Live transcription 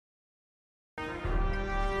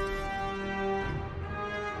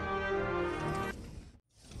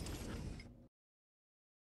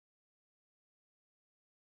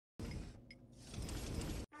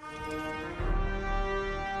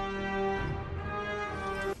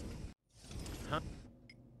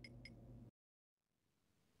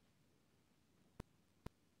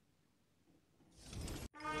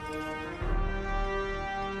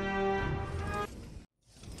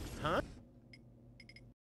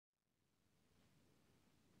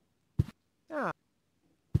Ah,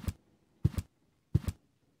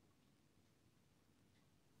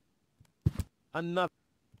 another.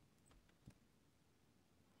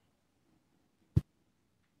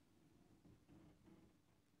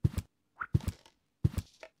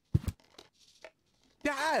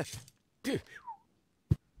 Ah!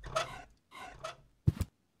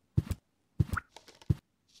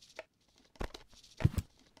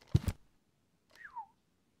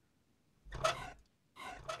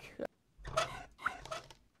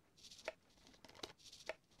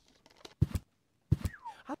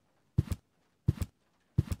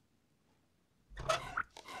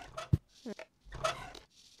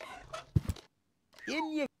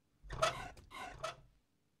 In you.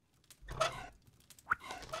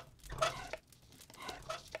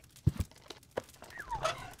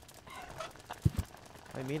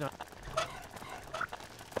 I mean, ha!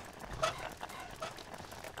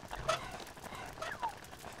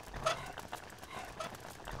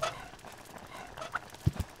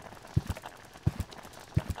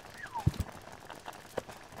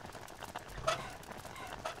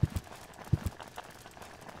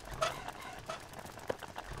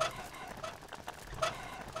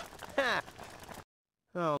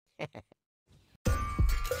 Oh.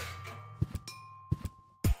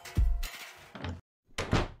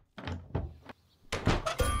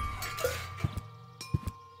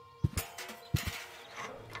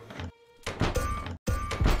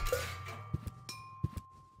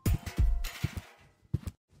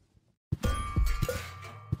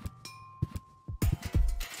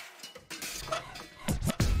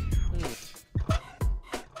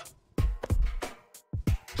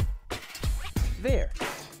 There.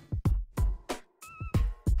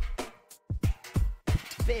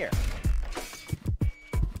 There.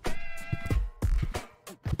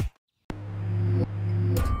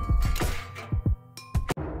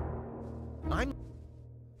 I'm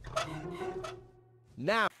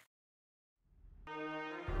now.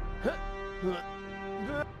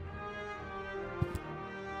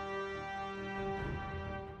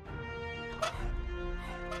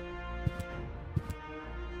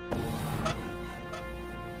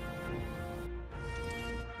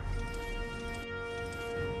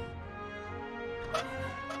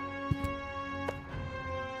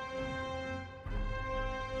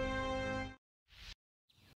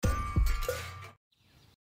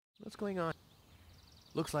 What's going on?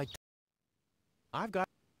 Looks like I've got.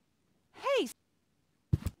 Hey!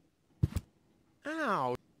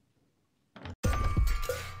 Ow!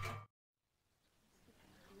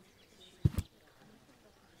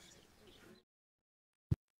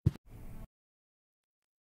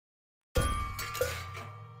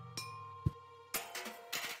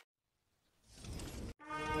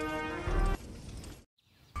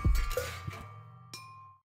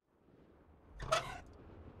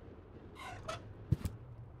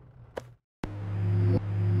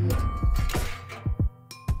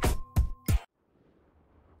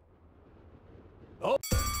 Oh!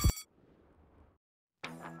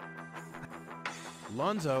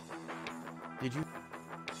 Lonzo, did you?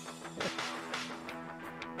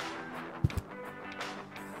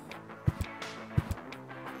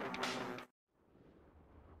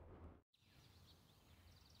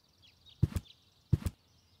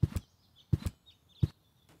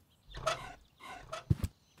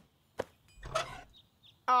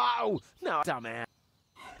 Oh! No, dumbass.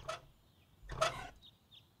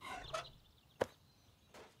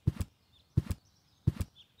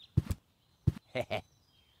 Heh.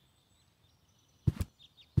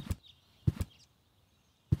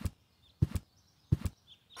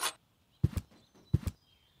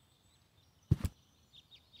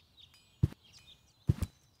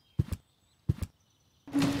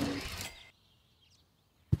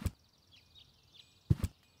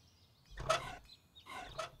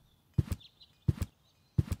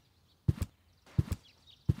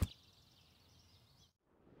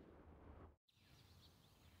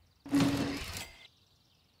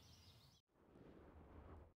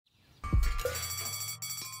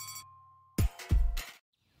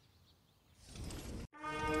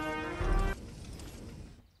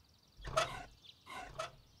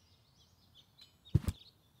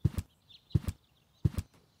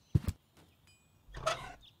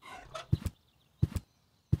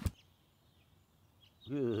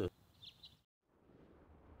 Ugh.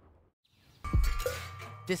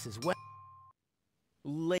 This is what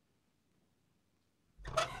late.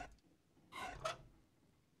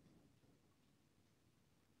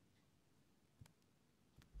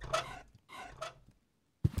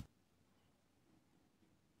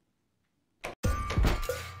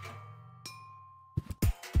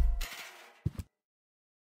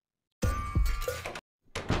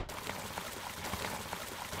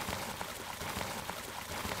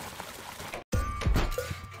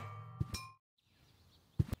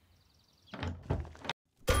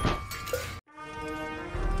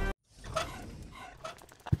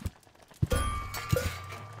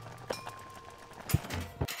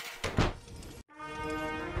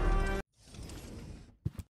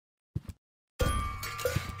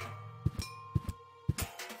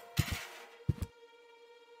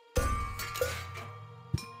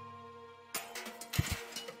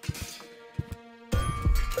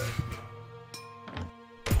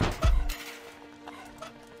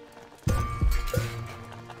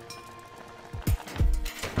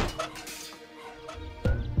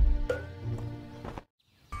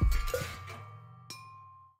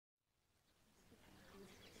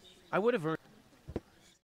 I would have earned.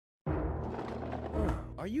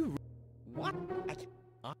 Are you? What? That.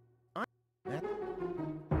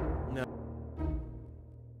 No.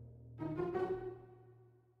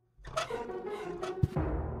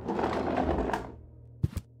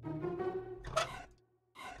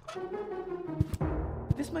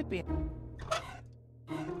 This might be.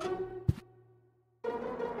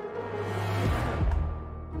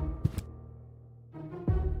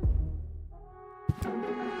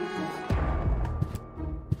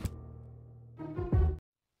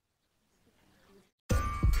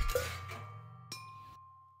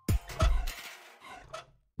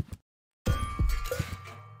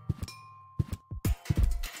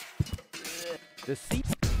 The seat.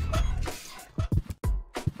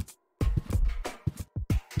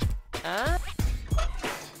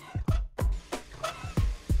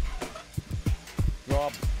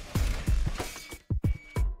 Rob.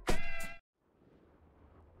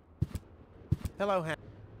 Hello, Han.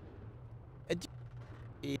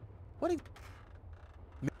 What?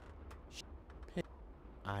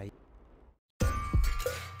 I.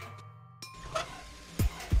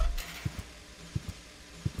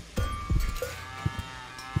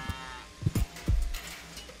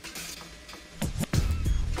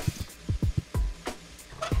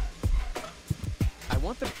 I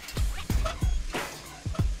want the.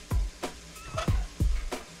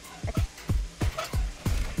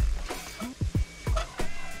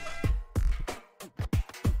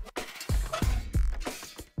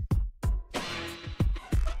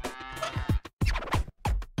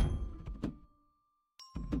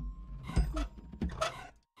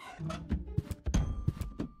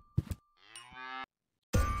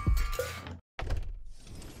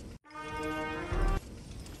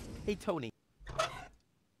 Hey, Tony.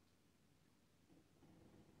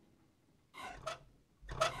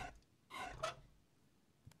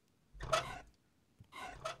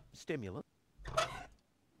 Stimulant.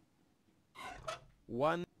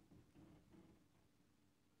 One.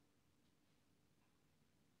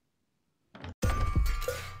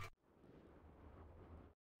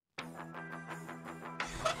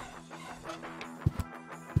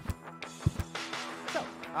 So,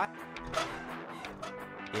 I.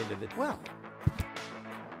 Ended it well.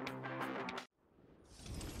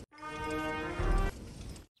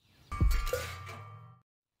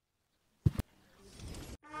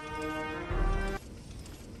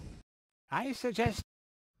 I suggest...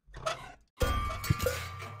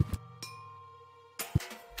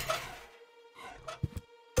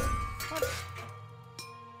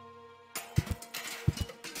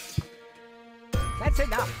 That's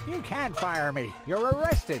enough. You can't fire me. You're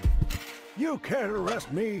arrested. You can't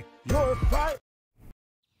arrest me. You're fired.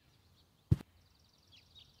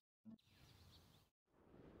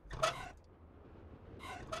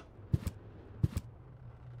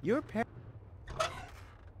 Your pet.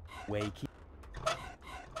 Wakey.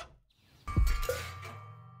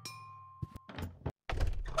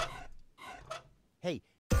 Hey.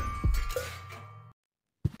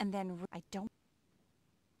 And then I don't.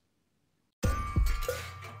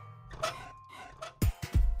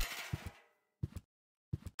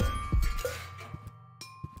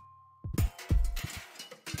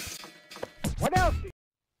 What else?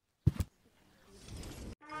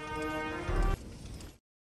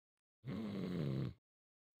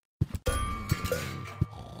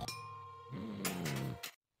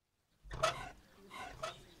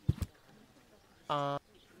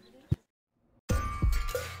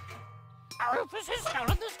 Rufus has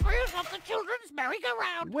stolen the squares off the children's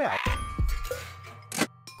merry-go-round. Well.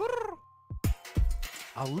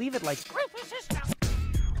 I'll leave it like. Rufus has stolen.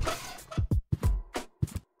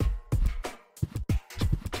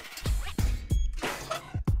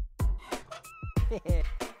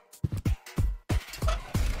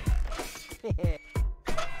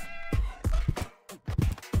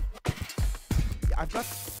 I've got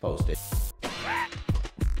posted.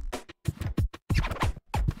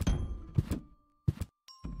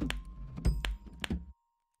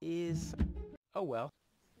 Is oh well.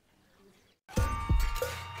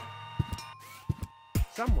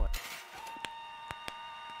 Somewhat.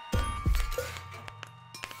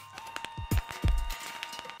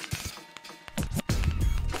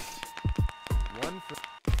 One for.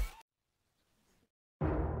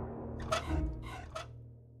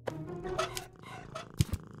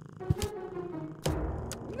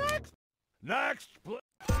 Next! Next!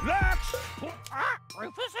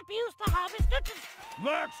 Rufus abused the harvester to...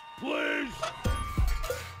 Next, please!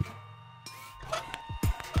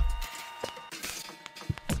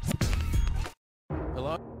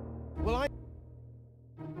 Hello? Well, I...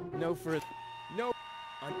 No for... No...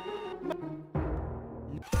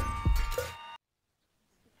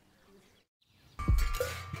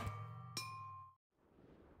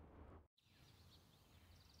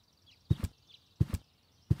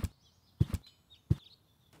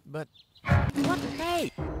 But what?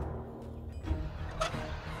 Hey!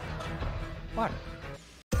 What?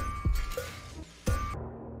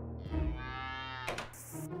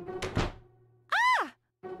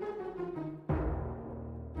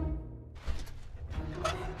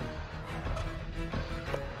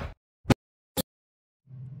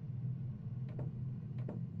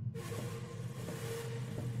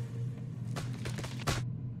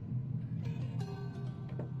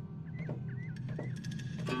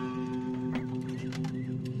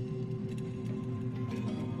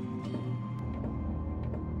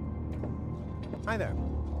 Hi there.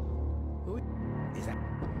 Who is that?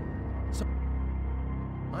 So,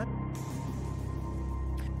 I'm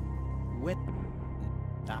with.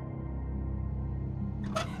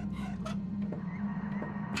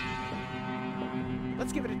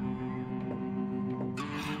 Let's give it a.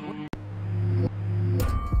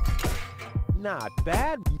 Not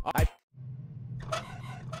bad.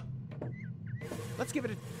 Let's give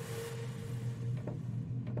it a.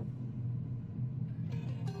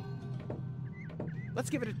 Let's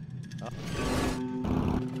give it a...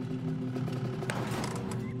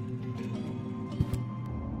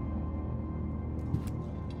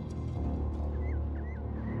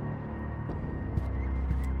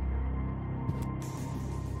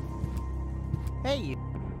 Hey, you...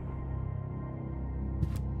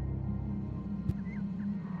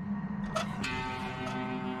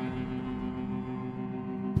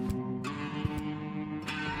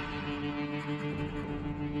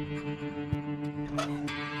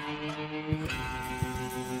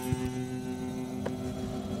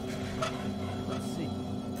 Let's see.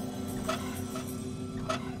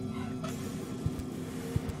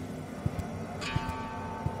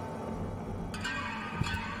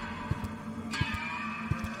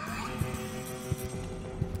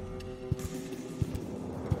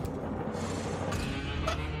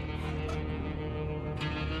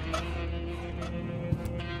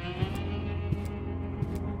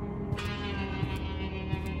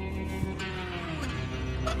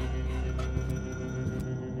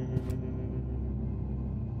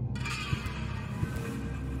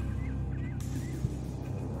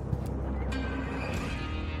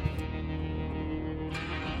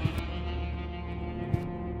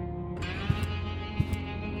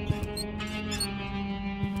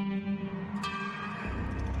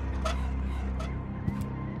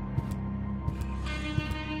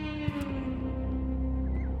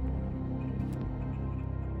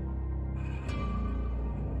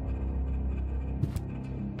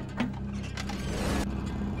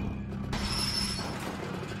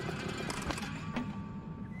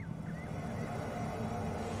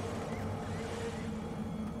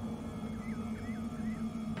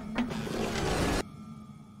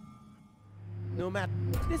 No matter.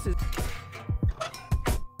 This is.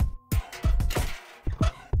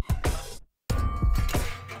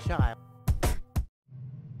 Child.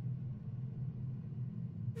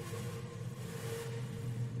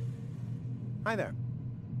 Hi there.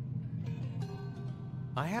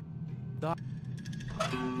 I have the.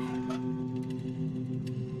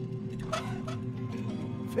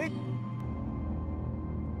 Fig.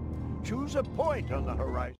 Choose a point on the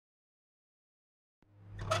horizon.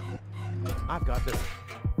 I've got this.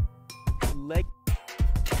 Leg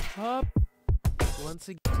up once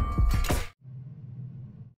again.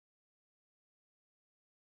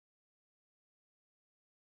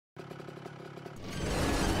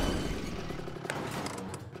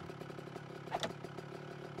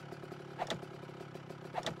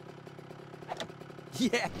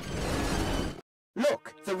 Yeah.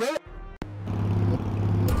 Look, the rail.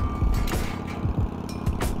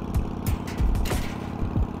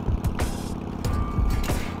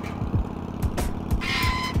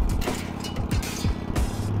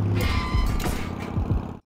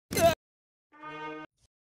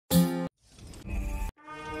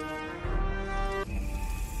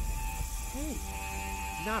 Hey,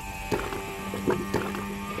 not.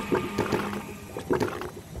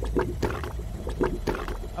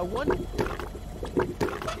 A one.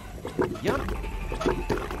 Yum.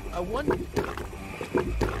 A one.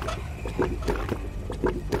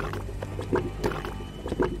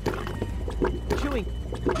 Chewing.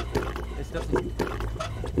 This doesn't.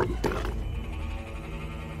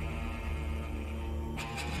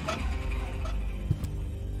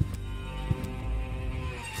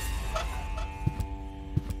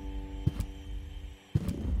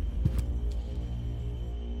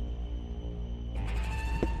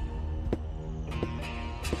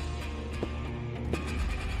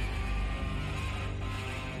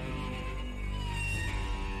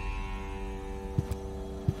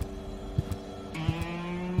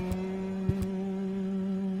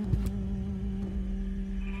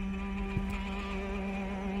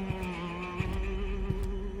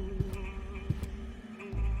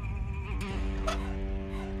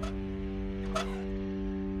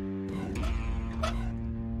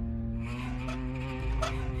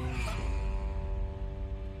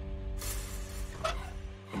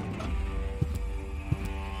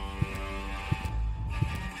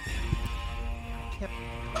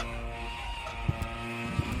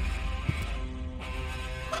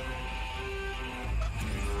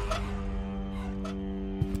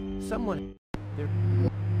 someone... There...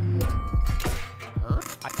 Huh?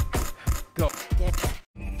 Go.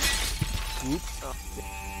 Oops.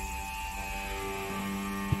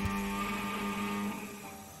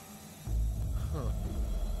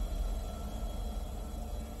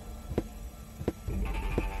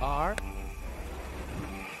 R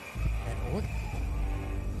and what?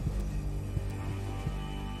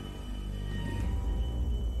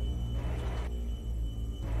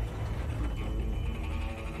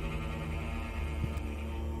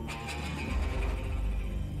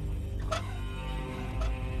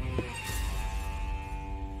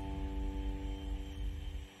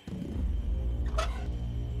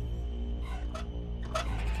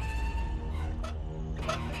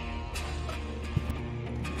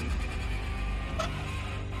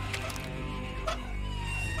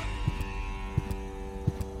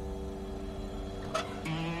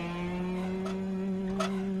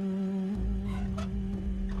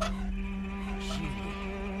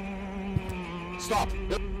 Stop!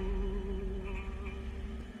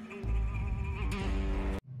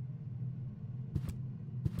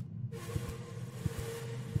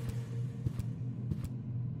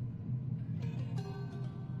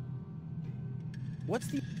 What's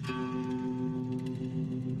the...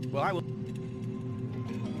 Well, I will...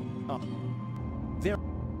 Oh. There...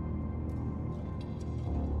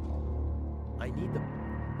 I need the...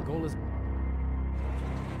 Goal is...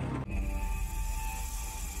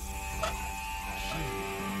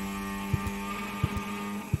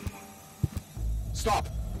 Stop!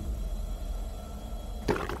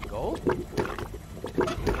 Go?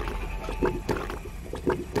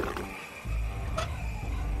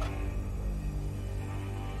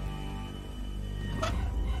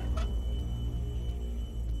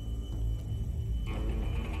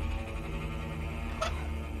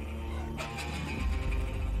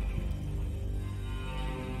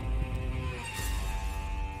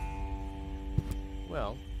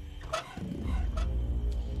 Well...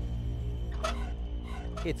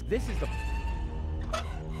 This is the...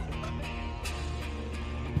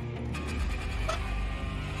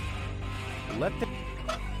 Let the...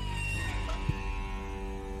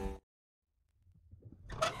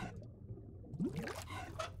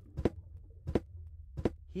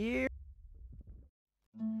 Here...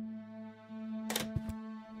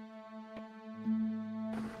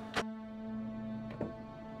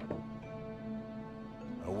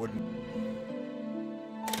 I wouldn't...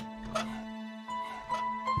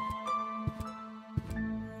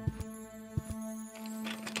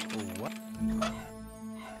 What?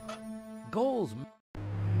 Goals.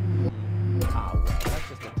 Ah, well, that's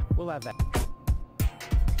just a... We'll have that.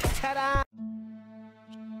 Ta-da!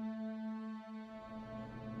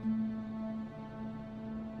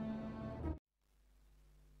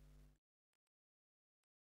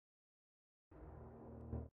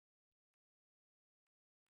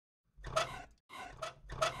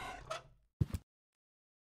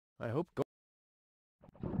 I hope go...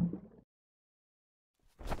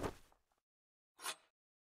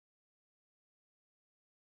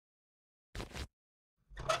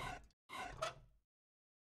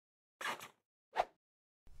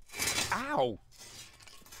 Ow!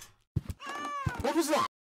 What was that?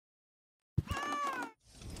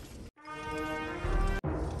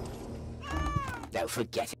 No,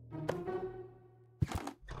 forget it.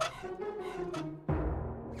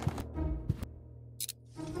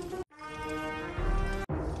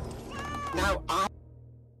 Now I...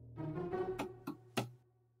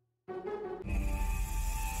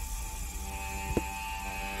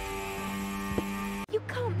 You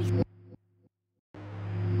can't be...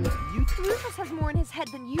 Rufus has more in his head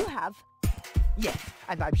than you have. Yes,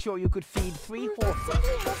 and I'm sure you could feed 3 Rufus horses.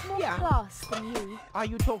 simply has more Yeah. class than you. Are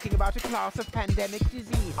you talking about a class of pandemic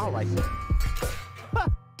disease? All right. Ha!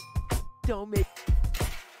 Don't make...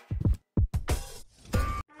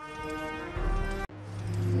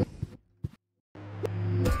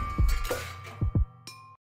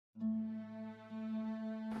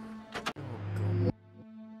 Oh, go.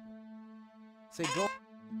 Say go...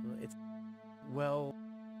 It's... Well...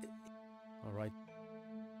 All right.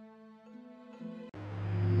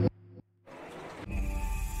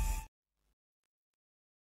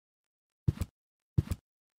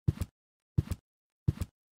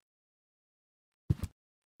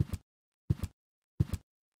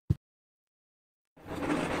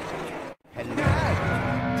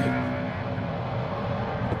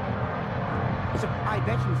 So I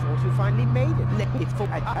bet you thought you finally made it. It's for...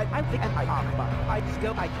 I think I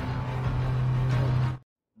still...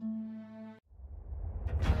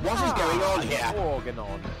 What is going on here?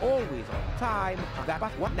 Organon, always on time. That...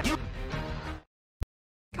 But what now?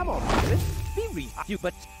 Come on. read you,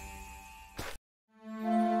 but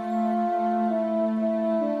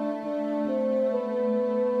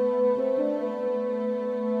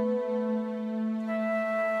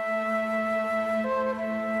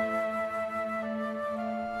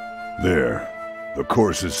There. The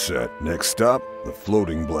course is set. Next stop, the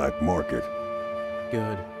floating black market.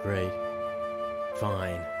 Good, great.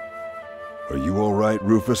 Fine. Are you all right,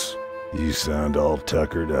 Rufus? You sound all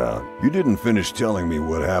tuckered out. You didn't finish telling me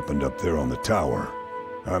what happened up there on the tower.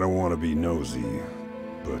 I don't want to be nosy,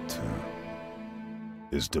 but,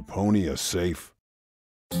 is Deponia safe?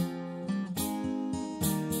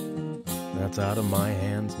 That's out of my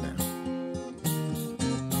hands now.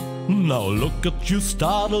 Now look at you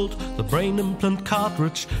startled, the brain implant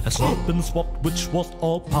cartridge has not been swapped, which was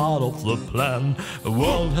all part of the plan. A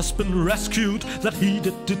world has been rescued that he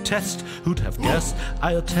did detest. Who'd have guessed,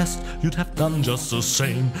 I attest, you'd have done just the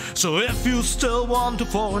same. So if you still want to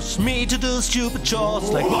force me to do stupid chores,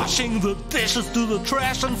 like washing the dishes, do the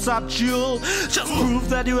trash and such, you'll just prove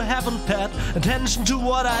that you haven't paid attention to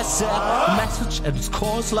what I said. The message at its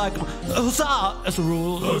core is like a huzzah as a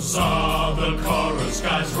rule. Huzzah, the chorus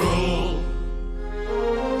guys rule.